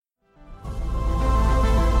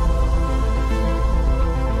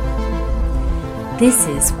This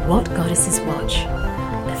is What Goddesses Watch,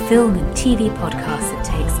 a film and TV podcast that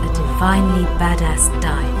takes a divinely badass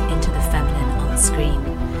dive into the feminine on screen.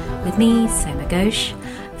 With me, Soma Ghosh,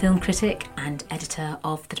 film critic and editor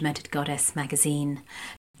of The Demented Goddess magazine.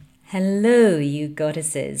 Hello, you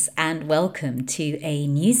goddesses, and welcome to a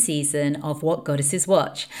new season of What Goddesses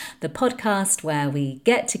Watch, the podcast where we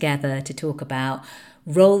get together to talk about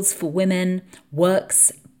roles for women,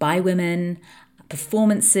 works by women,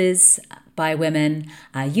 performances by women.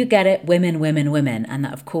 You get it, women, women, women. And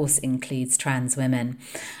that, of course, includes trans women.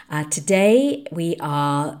 Today, we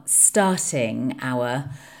are starting our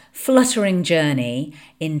fluttering journey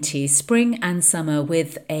into spring and summer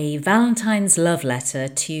with a Valentine's love letter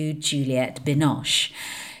to Juliet Binoche,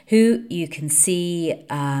 who you can see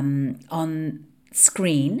on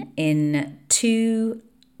screen in two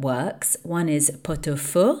works. One is Pot Au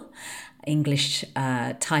Feu. English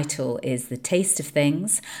title is The Taste of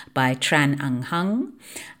Things by Tran Anh Hung,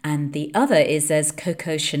 and the other is as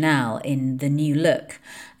Coco Chanel in The New Look,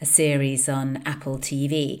 a series on Apple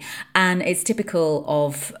TV. And it's typical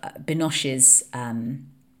of Binoche's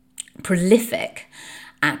prolific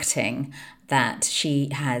acting that she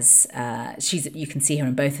has. You can see her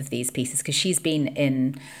in both of these pieces because she's been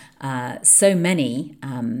in so many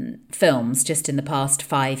films just in the past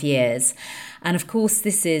 5 years. And of course,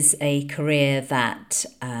 this is a career that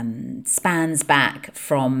spans back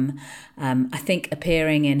from, I think,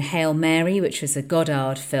 appearing in Hail Mary, which was a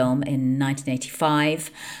Godard film in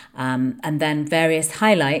 1985. And then various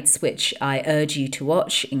highlights, which I urge you to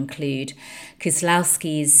watch, include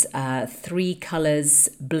Kieslowski's Three Colours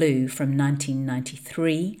Blue from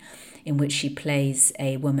 1993, in which she plays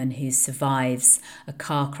a woman who survives a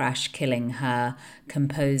car crash killing her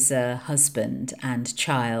composer husband and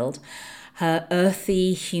child. Her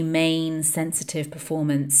earthy, humane, sensitive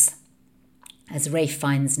performance as Ralph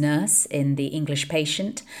Fiennes' nurse in The English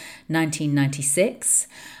Patient, 1996.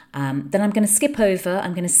 Then I'm going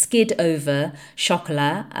to skid over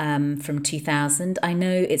Chocolat from 2000. I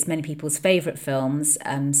know it's many people's favourite films.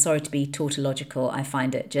 Sorry to be tautological. I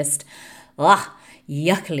find it just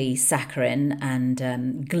yuckily saccharine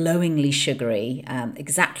and glowingly sugary,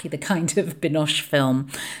 exactly the kind of Binoche film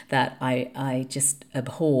that I just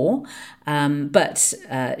abhor. But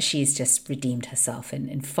she's just redeemed herself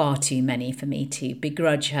in far too many for me to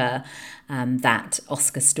begrudge her that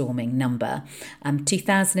Oscar-storming number.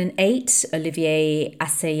 2008, Olivier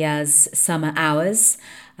Assayas's Summer Hours.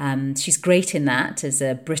 She's great in that as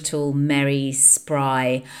a brittle, merry,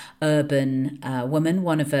 spry, urban woman,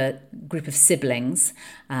 one of a group of siblings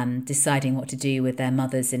deciding what to do with their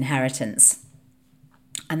mother's inheritance.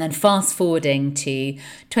 And then fast forwarding to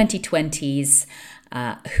 2020's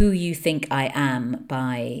Who You Think I Am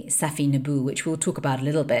by Safi Nabou, which we'll talk about a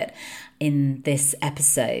little bit in this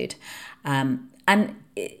episode. And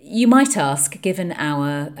you might ask, given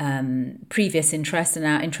our previous interest and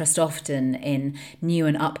our interest often in new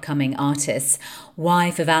and upcoming artists,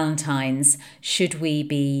 why for Valentine's should we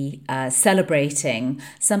be celebrating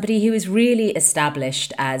somebody who is really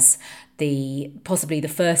established as possibly the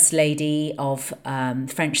first lady of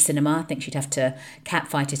French cinema? I think she'd have to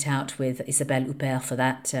catfight it out with Isabelle Huppert for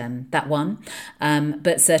that one,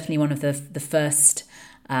 but certainly one of the first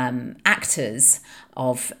actors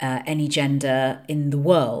of any gender in the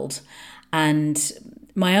world. And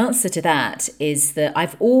my answer to that is that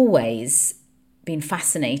I've always been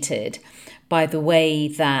fascinated by the way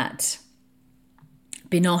that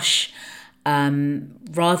Binoche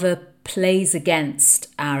rather plays against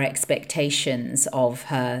our expectations of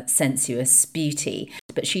her sensuous beauty.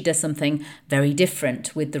 But she does something very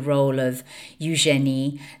different with the role of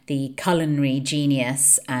Eugénie, the culinary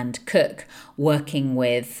genius and cook, working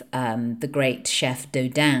with the great chef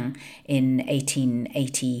Dodin in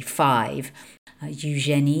 1885.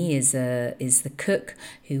 Eugénie is the cook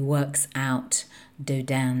who works out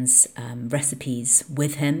Dodin's recipes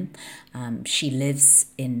with him. She lives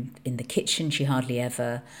in the kitchen. She hardly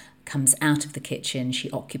ever comes out of the kitchen. She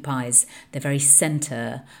occupies the very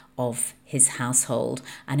centre of his household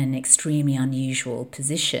and an extremely unusual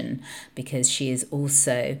position because she is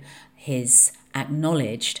also his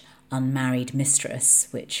acknowledged unmarried mistress,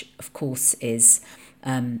 which of course is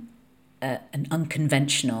an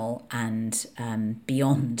unconventional and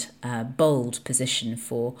beyond bold position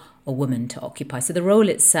for a woman to occupy. So the role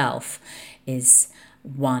itself is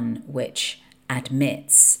one which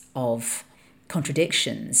admits of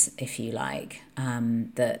contradictions, if you like,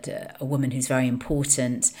 that a woman who's very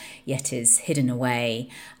important yet is hidden away,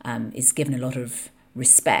 is given a lot of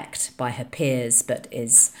respect by her peers, but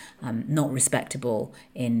is not respectable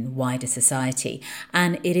in wider society.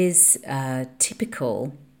 And it is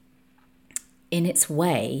typical in its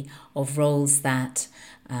way of roles that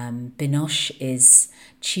Binoche is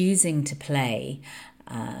choosing to play,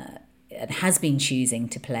 and has been choosing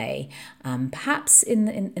to play, perhaps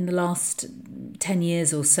in the last 10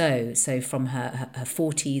 years or so, so from her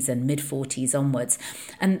 40s and mid-40s onwards.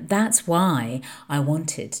 And that's why I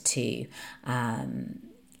wanted to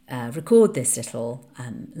record this little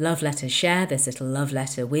love letter, share this little love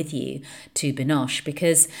letter with you to Binoche,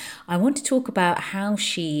 because I want to talk about how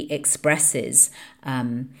she expresses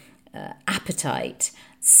appetite,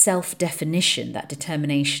 self-definition, that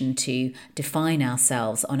determination to define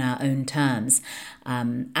ourselves on our own terms,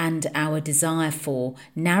 and our desire for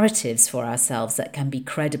narratives for ourselves that can be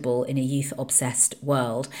credible in a youth-obsessed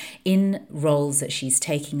world, in roles that she's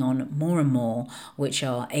taking on more and more, which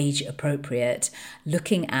are age-appropriate,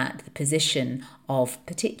 looking at the position of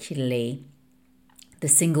particularly the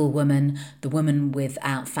single woman, the woman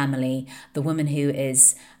without family, the woman who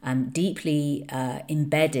is deeply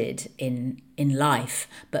embedded in life,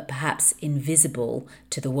 but perhaps invisible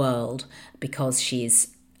to the world because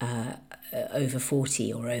she's over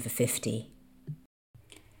 40 or over 50.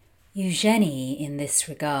 Eugénie, in this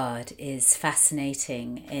regard, is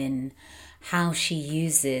fascinating in how she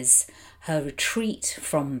uses her retreat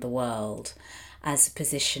from the world as a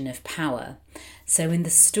position of power. So in the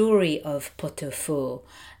story of Pot Au Feu,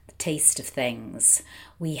 The Taste of Things,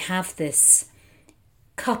 we have this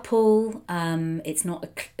couple. It's not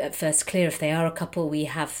at first clear if they are a couple. We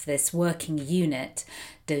have this working unit,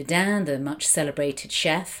 Dodin, the much celebrated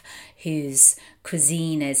chef, whose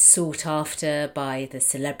cuisine is sought after by the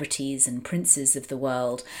celebrities and princes of the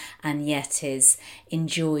world, and yet is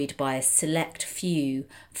enjoyed by a select few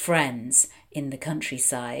friends in the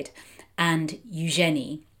countryside. And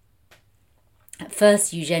Eugénie. At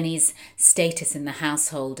first, Eugénie's status in the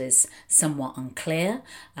household is somewhat unclear.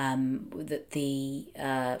 That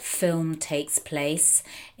the film takes place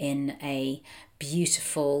in a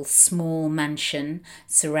beautiful small mansion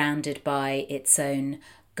surrounded by its own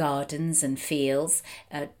gardens and fields.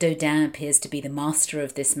 Dodin appears to be the master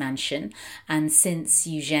of this mansion, and since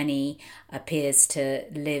Eugénie appears to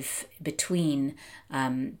live between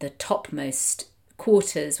the topmost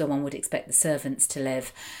quarters where one would expect the servants to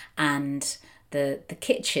live and the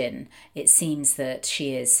kitchen, it seems that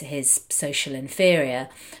she is his social inferior,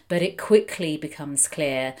 but it quickly becomes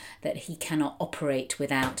clear that he cannot operate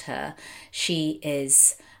without her. She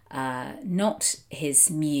is not his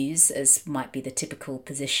muse, as might be the typical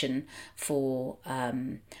position for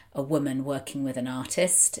a woman working with an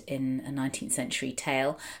artist in a 19th century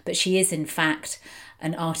tale, but she is in fact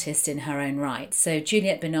an artist in her own right. So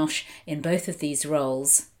Juliet Binoche, in both of these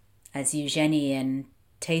roles, as Eugénie in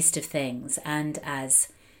Taste of Things and as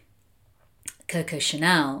Coco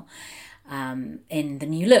Chanel in The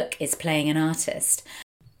New Look, is playing an artist.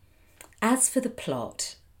 As for the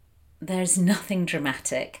plot, there's nothing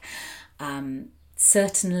dramatic.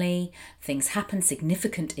 Certainly things happen,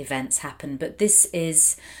 significant events happen, but this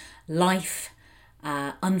is life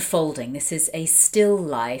unfolding. This is a still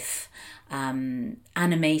life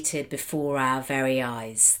animated before our very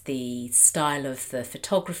eyes. The style of the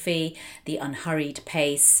photography, the unhurried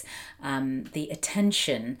pace, the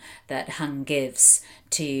attention that Hung gives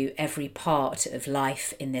to every part of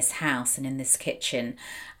life in this house and in this kitchen,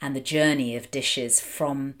 and the journey of dishes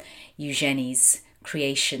from Eugénie's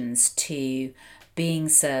creations to being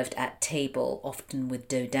served at table, often with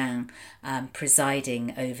Dodin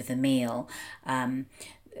presiding over the meal.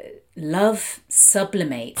 Love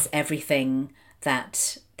sublimates everything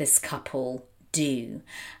that this couple do.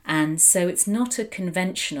 And so it's not a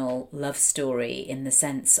conventional love story in the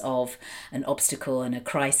sense of an obstacle and a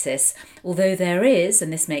crisis, although there is,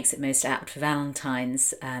 and this makes it most apt for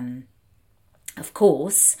Valentine's, of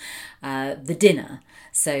course, the dinner.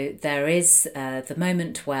 So there is the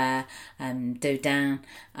moment where Dodin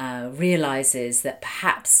realises that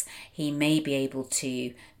perhaps he may be able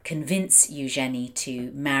to convince Eugénie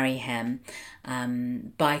to marry him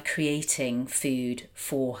by creating food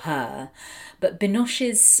for her. But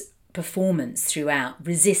Binoche's performance throughout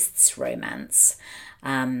resists romance.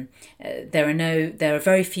 There are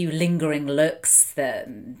very few lingering looks,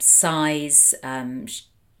 the sighs.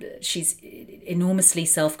 She's enormously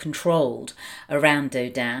self-controlled around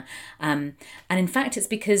Dodin, and in fact it's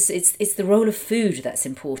because it's the role of food that's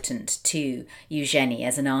important to Eugénie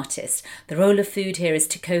as an artist. The role of food here is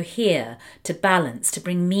to cohere, to balance, to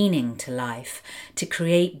bring meaning to life, to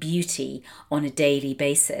create beauty on a daily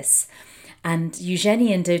basis. And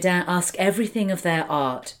Eugénie and Dodin ask everything of their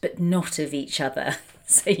art, but not of each other.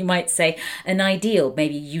 So you might say an ideal,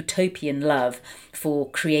 maybe utopian love for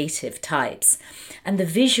creative types. And the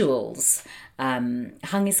visuals,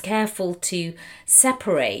 Hung is careful to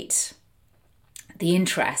separate the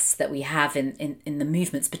interests that we have in the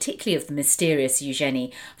movements, particularly of the mysterious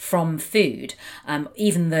Eugénie, from food.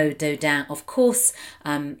 Even though Dodin, of course,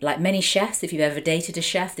 like many chefs, if you've ever dated a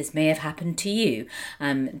chef, this may have happened to you.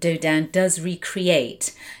 Dodin does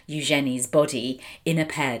recreate Eugénie's body in a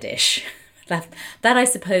pear dish. That I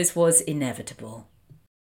suppose was inevitable.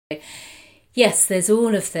 Yes, there's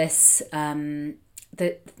all of this.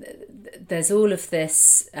 There's all of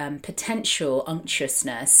this potential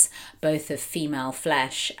unctuousness, both of female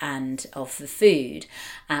flesh and of the food,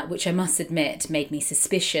 which I must admit made me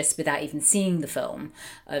suspicious without even seeing the film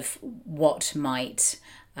of what might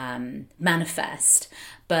manifest.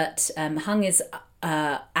 But Hung is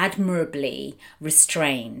admirably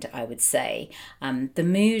restrained, I would say. The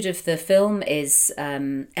mood of the film is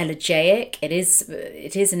elegiac. It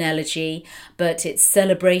is an elegy, but it's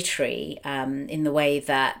celebratory in the way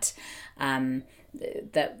that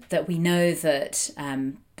that we know that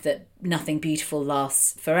that nothing beautiful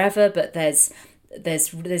lasts forever, but there's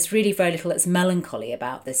really very little that's melancholy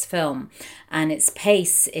about this film, and its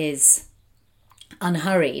pace is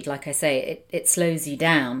unhurried. Like I say, it slows you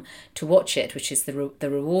down to watch it, which is the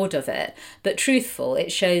reward of it. But truthful,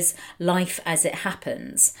 it shows life as it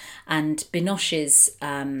happens. And Binoche's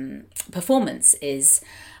performance is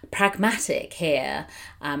pragmatic here,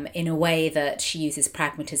 in a way that she uses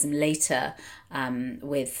pragmatism later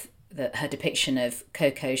with her depiction of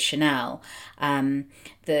Coco Chanel.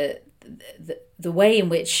 The way in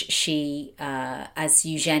which she, as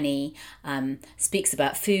Eugénie, speaks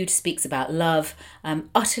about food, speaks about love,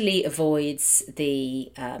 utterly avoids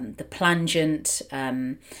the plangent,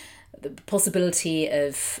 the possibility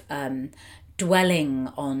of dwelling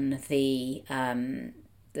on the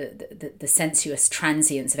sensuous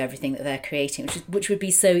transience of everything that they're creating, which would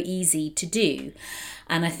be so easy to do.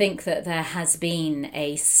 And I think that there has been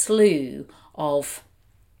a slew of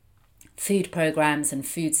food programs and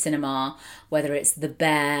food cinema, whether it's The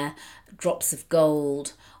Bear, Drops of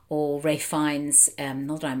Gold, or Ralph Fiennes.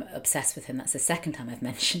 Not that I'm obsessed with him, that's the second time I've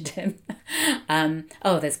mentioned him.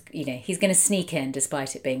 There's, he's going to sneak in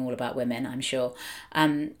despite it being all about women, I'm sure.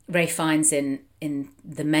 Ralph Fiennes in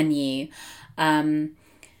The Menu. And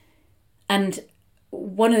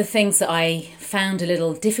one of the things that I found a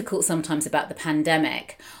little difficult sometimes about the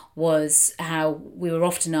pandemic was how we were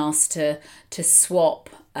often asked to swap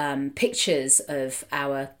pictures of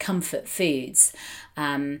our comfort foods.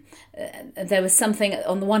 There was something,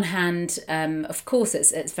 on the one hand, of course,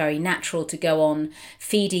 it's very natural to go on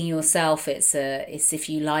feeding yourself. It's if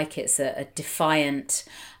you like, it's a defiant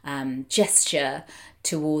gesture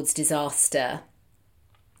towards disaster,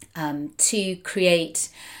 to create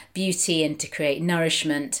beauty and to create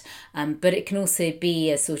nourishment, but it can also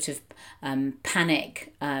be a sort of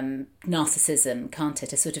panic narcissism, can't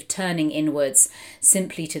it? A sort of turning inwards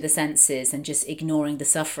simply to the senses and just ignoring the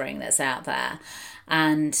suffering that's out there.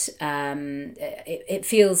 And it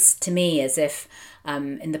feels to me as if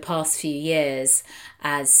in the past few years,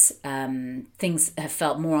 as things have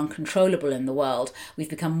felt more uncontrollable in the world, we've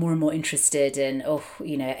become more and more interested in,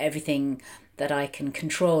 everything that I can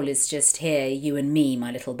control is just here, you and me,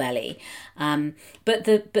 my little belly. But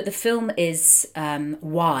the film is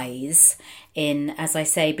wise in, as I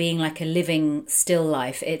say, being like a living still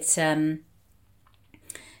life.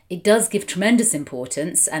 It does give tremendous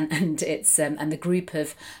importance, and it's and the group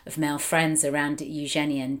of male friends around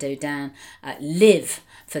Eugénie and Dodin live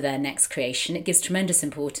for their next creation. It gives tremendous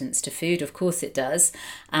importance to food, of course it does,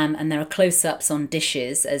 and there are close-ups on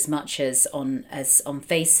dishes as much as on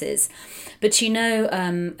faces. But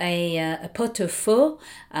a pot au feu,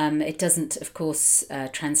 it doesn't, of course,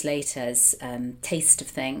 translate as taste of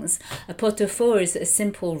things. A pot au feu is a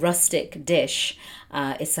simple rustic dish.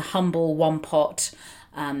 It's a humble one-pot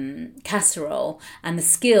casserole, and the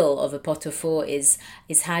skill of a pot au feu is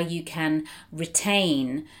how you can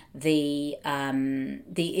retain the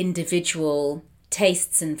individual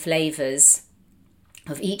tastes and flavours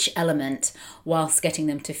of each element whilst getting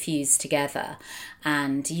them to fuse together.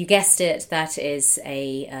 And you guessed it, that is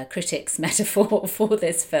a critic's metaphor for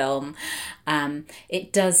this film.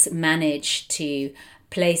 It does manage to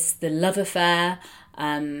place the love affair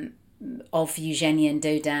of Eugénie and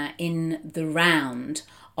Dodin in the round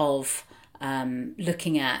of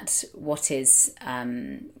looking at what is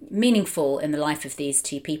meaningful in the life of these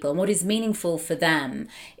two people. And what is meaningful for them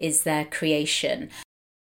is their creation.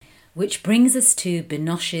 Which brings us to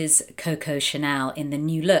Binoche's Coco Chanel in the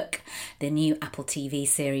new look, the new Apple TV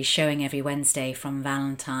series showing every Wednesday from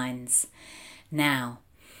Valentine's. Now,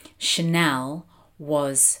 Chanel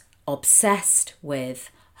was obsessed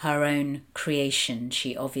with her own creation.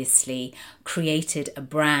 She obviously created a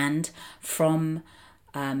brand from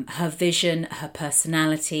her vision, her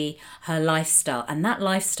personality, her lifestyle. And that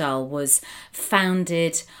lifestyle was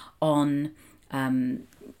founded on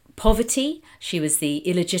poverty. She was the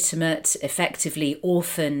illegitimate, effectively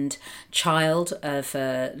orphaned child of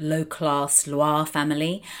a low-class Loire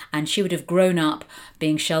family, and she would have grown up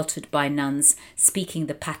being sheltered by nuns speaking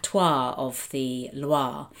the patois of the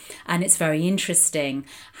Loire. And it's very interesting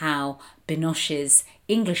how Binoche's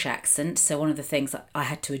English accent, so one of the things that I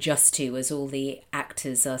had to adjust to as all the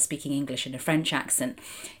actors are speaking English in a French accent,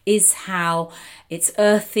 is how it's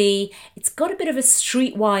earthy, it's got a bit of a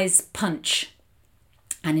streetwise punch.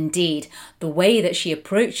 And indeed, the way that she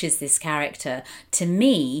approaches this character, to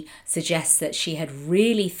me, suggests that she had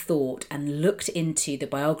really thought and looked into the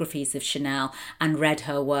biographies of Chanel and read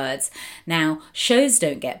her words. Now, shows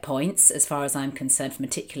don't get points, as far as I'm concerned, for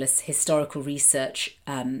meticulous historical research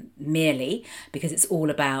merely, because it's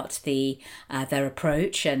all about their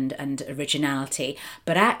approach and originality.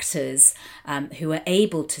 But actors who are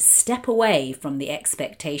able to step away from the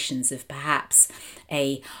expectations of perhaps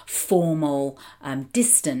a formal,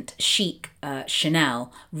 distant, chic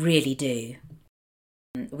Chanel really do.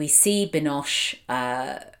 We see Binoche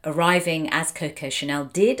arriving as Coco Chanel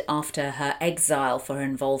did after her exile for her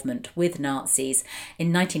involvement with Nazis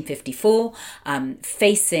in 1954,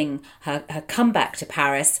 facing her comeback to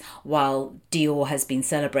Paris while Dior has been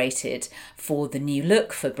celebrated for the new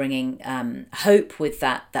look, for bringing hope with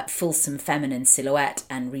that fulsome feminine silhouette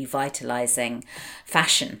and revitalising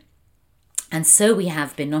fashion. And so we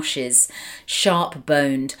have Binoche's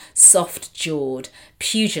sharp-boned, soft-jawed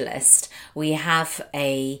pugilist. We have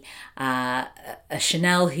a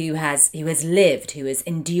Chanel who has lived, who has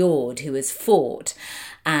endured, who has fought,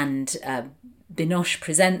 and Binoche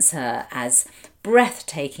presents her as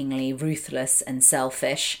breathtakingly ruthless and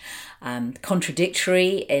selfish,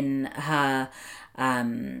 contradictory in her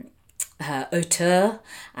hauteur,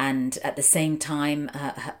 and at the same time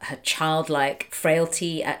her childlike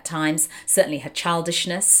frailty at times, certainly her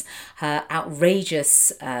childishness, her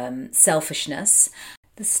outrageous selfishness.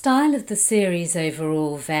 The style of the series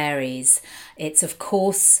overall varies. It's of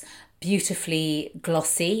course beautifully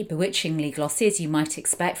glossy, bewitchingly glossy, as you might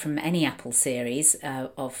expect from any Apple series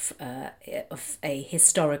of a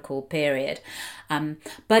historical period.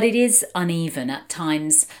 But it is uneven at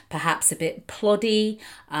times, perhaps a bit ploddy,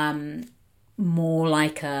 more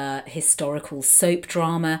like a historical soap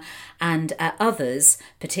drama, and at others,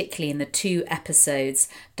 particularly in the 2 episodes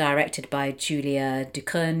directed by Juliet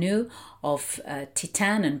Binoche of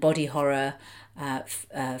Titan and body horror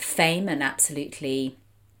fame, and absolutely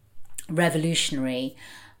revolutionary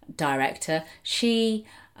director, she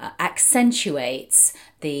accentuates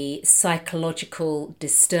the psychological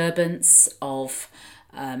disturbance of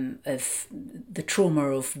the trauma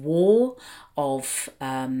of war, of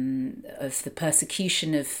the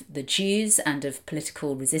persecution of the Jews and of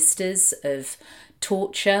political resistors, of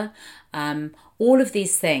torture. All of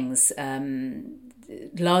these things,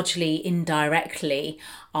 largely indirectly,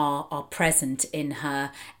 are present in her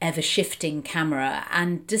ever-shifting camera,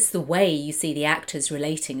 and just the way you see the actors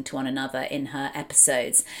relating to one another in her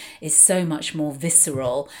episodes is so much more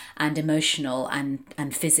visceral and emotional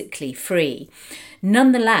and physically free.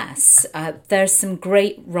 Nonetheless, there's some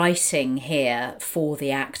great writing here for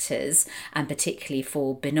the actors, and particularly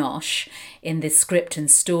for Binoche, in this script and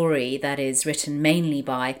story that is written mainly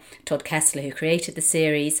by Todd Kessler, who created the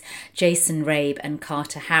series, Jason Rabe and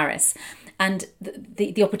Carter Harris. And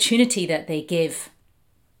the opportunity that they give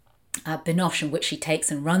Binoche, and which she takes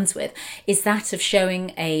and runs with, is that of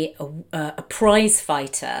showing a prize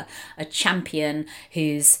fighter, a champion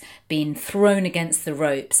who's been thrown against the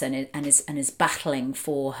ropes and is battling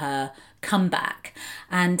for her comeback.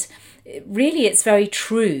 And really, it's very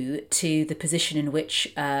true to the position in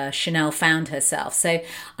which Chanel found herself. So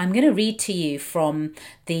I'm going to read to you from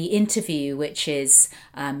the interview, which is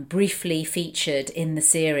briefly featured in the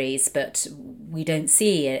series, but we don't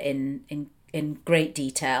see it in great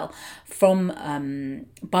detail,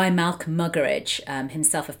 by Malcolm Muggeridge,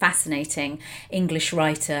 himself a fascinating English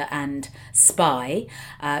writer and spy,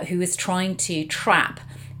 who is trying to trap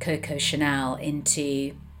Coco Chanel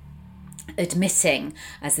into admitting,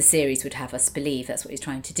 as the series would have us believe, that's what he's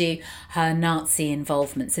trying to do, her Nazi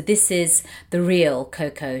involvement. So this is the real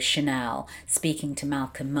Coco Chanel speaking to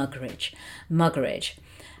Malcolm Muggeridge. Muggeridge: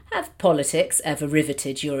 have politics ever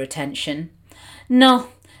riveted your attention? No,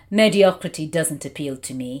 mediocrity doesn't appeal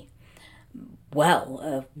to me.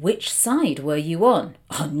 Well, which side were you on?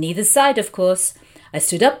 On neither side, of course. I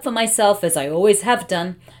stood up for myself as I always have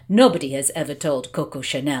done. Nobody has ever told Coco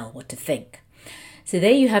Chanel what to think. So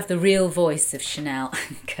there you have the real voice of Chanel,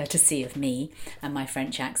 courtesy of me and my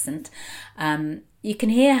French accent. You can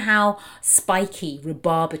hear how spiky,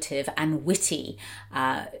 rebarbative and witty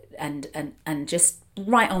and just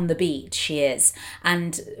right on the beat she is.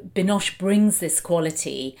 And Binoche brings this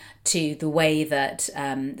quality to the way that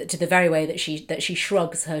to the very way that she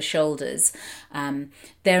shrugs her shoulders.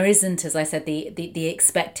 There isn't, as I said, the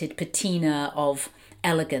expected patina of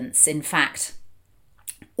elegance. In fact,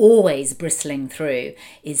 always bristling through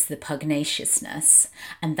is the pugnaciousness,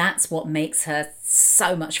 and that's what makes her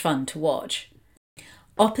so much fun to watch.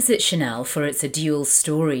 Opposite Chanel, for it's a dual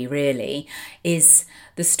story really, is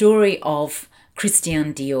the story of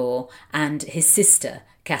Christian Dior and his sister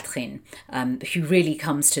Catherine, who really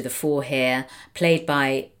comes to the fore here, played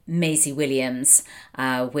by Maisie Williams,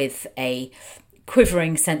 with a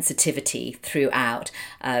quivering sensitivity throughout.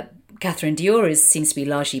 Catherine Dior seems to be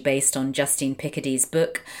largely based on Justine Picardie's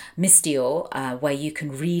book Miss Dior, where you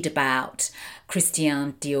can read about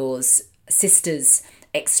Christian Dior's sister's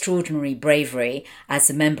extraordinary bravery as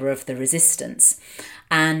a member of the resistance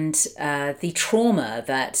and the trauma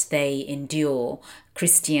that they endure.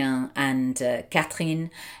 Christian and Catherine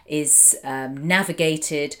is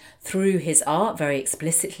navigated through his art very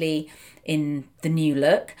explicitly in the new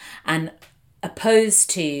look, and opposed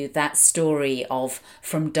to that story of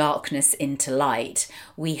from darkness into light,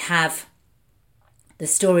 we have the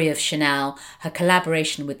story of Chanel, her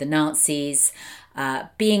collaboration with the Nazis,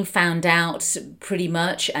 being found out pretty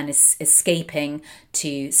much and escaping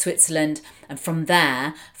to Switzerland. And from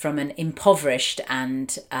there, from an impoverished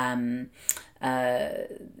and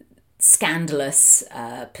scandalous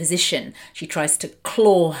position, she tries to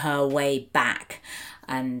claw her way back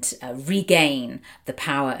and regain the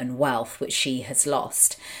power and wealth which she has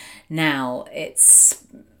lost. Now, it's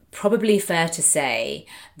probably fair to say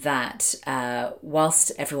that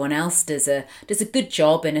whilst everyone else does a good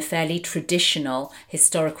job in a fairly traditional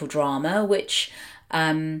historical drama, which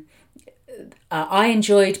I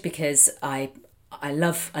enjoyed because I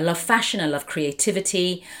love fashion, I love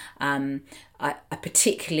creativity. I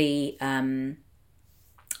particularly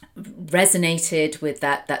resonated with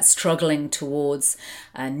that struggling towards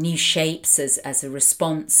new shapes as a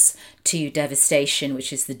response to devastation,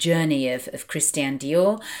 which is the journey of Christian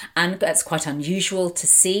Dior, and that's quite unusual to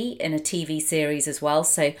see in a TV series as well,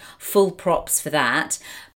 so full props for that.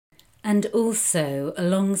 And also,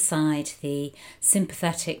 alongside the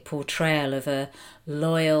sympathetic portrayal of a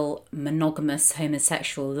loyal, monogamous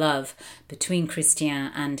homosexual love between Christian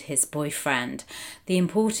and his boyfriend, the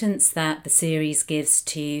importance that the series gives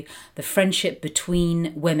to the friendship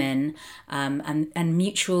between women and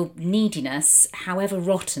mutual neediness, however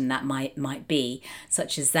rotten that might be,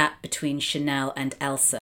 such as that between Chanel and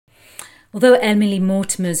Elsa. Although Emily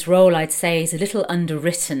Mortimer's role, I'd say, is a little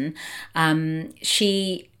underwritten,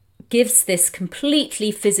 she gives this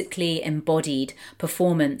completely physically embodied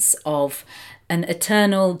performance of an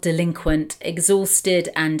eternal delinquent, exhausted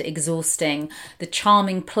and exhausting, the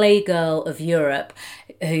charming playgirl of Europe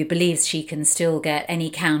who believes she can still get any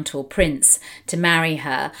count or prince to marry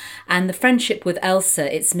her. And the friendship with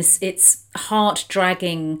Elsa, it's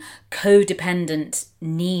heart-dragging, codependent,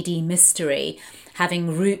 needy mystery,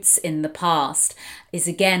 having roots in the past, is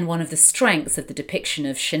again one of the strengths of the depiction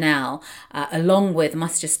of Chanel, along with,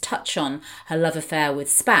 must just touch on, her love affair with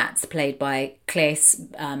Spatz, played by Claes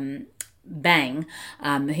Bang,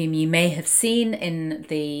 whom you may have seen in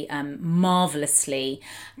the marvellously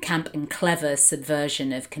camp and clever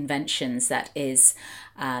subversion of conventions that is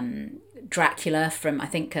Dracula from, I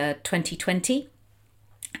think, 2020.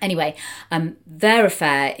 Anyway, their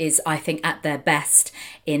affair is, I think, at their best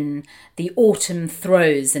in the autumn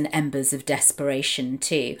throes and embers of desperation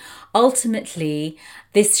too. Ultimately,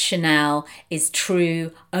 this Chanel is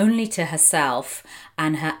true only to herself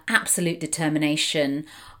and her absolute determination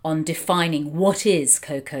on defining what is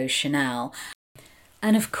Coco Chanel.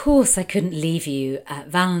 And of course, I couldn't leave you at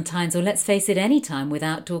Valentine's, or let's face it, any time,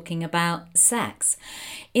 without talking about sex.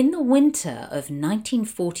 In the winter of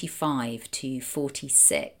 1945 to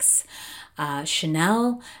 46,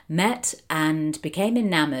 Chanel met and became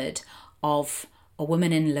enamoured of a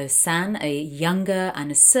woman in Lausanne, a younger and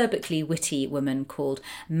acerbically witty woman called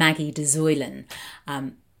Maggie de Zuylen.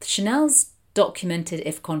 Chanel's documented,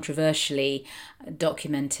 if controversially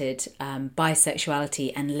documented,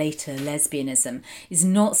 bisexuality and later lesbianism is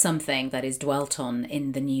not something that is dwelt on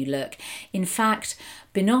in the new look. In fact,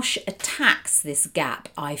 Binoche attacks this gap,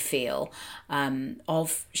 I feel,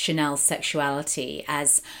 of Chanel's sexuality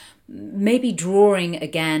as maybe drawing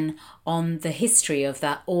again on the history of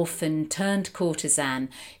that orphan turned courtesan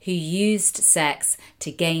who used sex to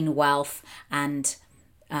gain wealth and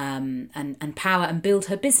power and build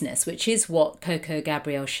her business, which is what Coco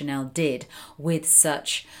Gabrielle Chanel did with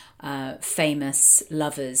such famous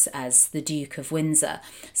lovers as the Duke of Windsor.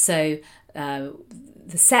 So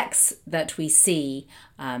the sex that we see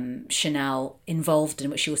Chanel involved in,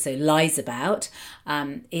 which she also lies about,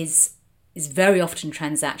 is very often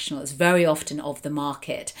transactional. It's very often of the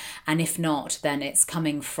market, and if not, then it's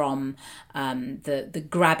coming from the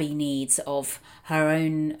grabby needs of her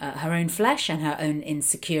own flesh and her own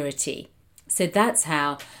insecurity. So that's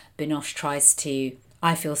how Binoche tries to,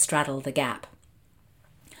 I feel, straddle the gap.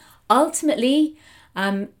 Ultimately,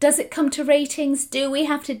 does it come to ratings? Do we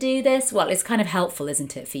have to do this? Well, it's kind of helpful,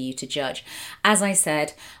 isn't it, for you to judge? As I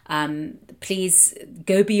said, please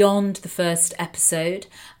go beyond the first episode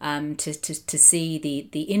to see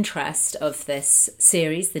the interest of this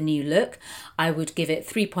series, the new look. I would give it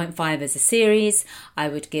 3.5 as a series. I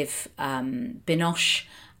would give Binoche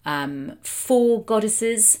 4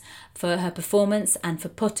 goddesses for her performance, and for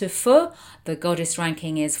Pot Au Feu, the goddess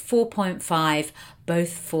ranking is 4.5,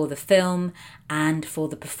 both for the film and for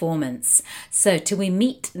the performance. So till we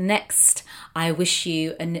meet next, I wish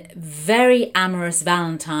you a very amorous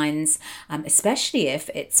Valentine's, especially if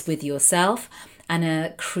it's with yourself, and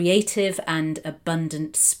a creative and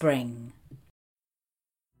abundant spring.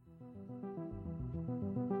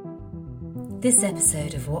 This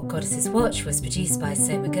episode of What Goddesses Watch was produced by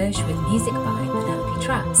Soma Ghosh with music by Penelope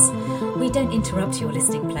Traps. We don't interrupt your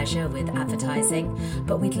listening pleasure with advertising,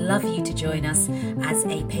 but we'd love you to join us as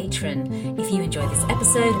a patron. If you enjoy this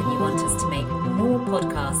episode and you want us to make more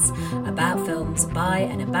podcasts about films by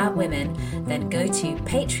and about women, then go to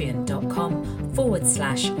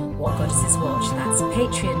patreon.com/What Goddesses Watch. That's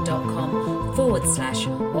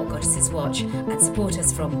patreon.com/What Goddesses Watch, and support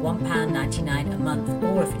us from £1.99 a month,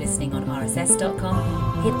 or if you're listening on RSS.com,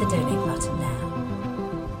 hit the donate button now.